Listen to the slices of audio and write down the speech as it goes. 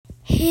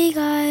Hey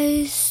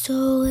guys,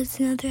 so it's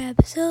another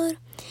episode.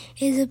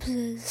 It's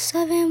episode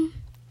 7.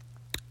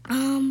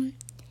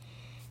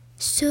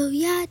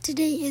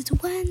 Today is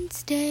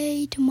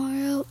Wednesday.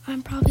 Tomorrow,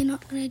 I'm probably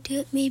not gonna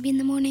do it. Maybe in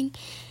the morning,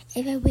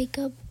 if I wake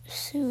up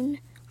soon.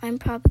 I'm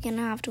probably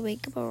gonna have to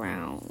wake up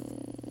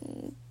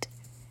around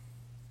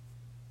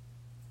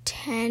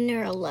 10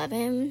 or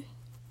 11.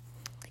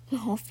 Like my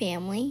whole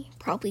family,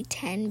 probably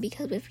 10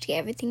 because we have to get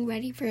everything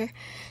ready for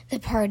the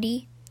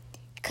party.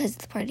 Because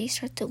the party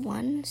starts at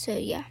 1, so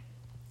yeah.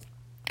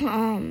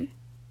 And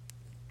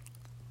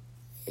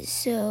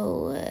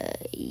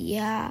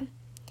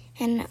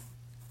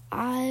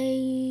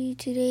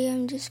today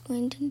I'm just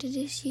going to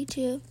introduce you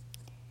to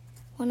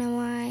one of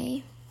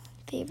my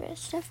favorite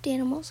stuffed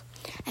animals.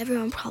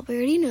 Everyone probably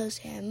already knows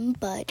him,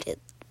 but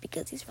it's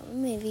because he's from a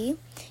movie.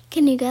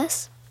 Can you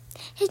guess?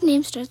 His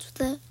name starts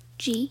with a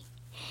G.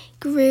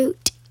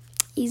 Groot.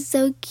 He's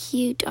so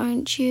cute,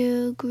 aren't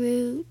you,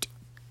 Groot?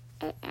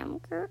 I am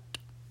Groot.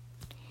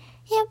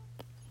 Yep.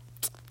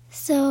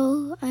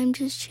 So, I'm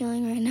just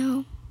chilling right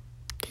now.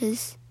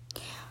 Because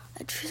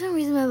for some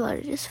reason my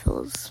body just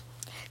feels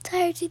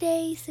tired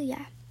today. So,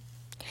 yeah.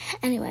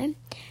 Anyway,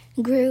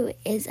 Groot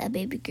is a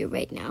baby Groot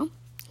right now.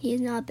 He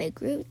is not a big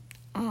Groot.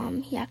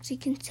 He actually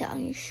can sit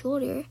on your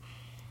shoulder.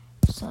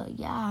 So,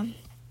 yeah.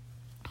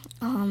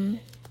 I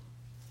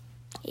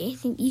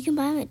think you can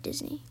buy him at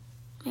Disney.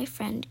 My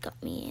friend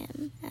got me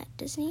him at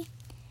Disney.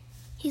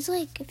 He's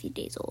like a few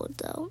days old,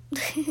 though.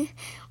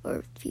 Or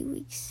a few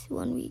weeks,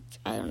 1 week,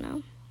 I don't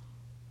know.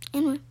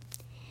 Anyway,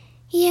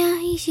 yeah,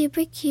 he's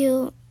super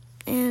cute.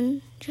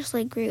 And just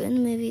like Groot in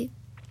the movie.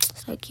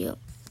 So cute.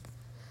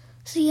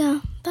 So yeah,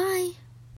 bye.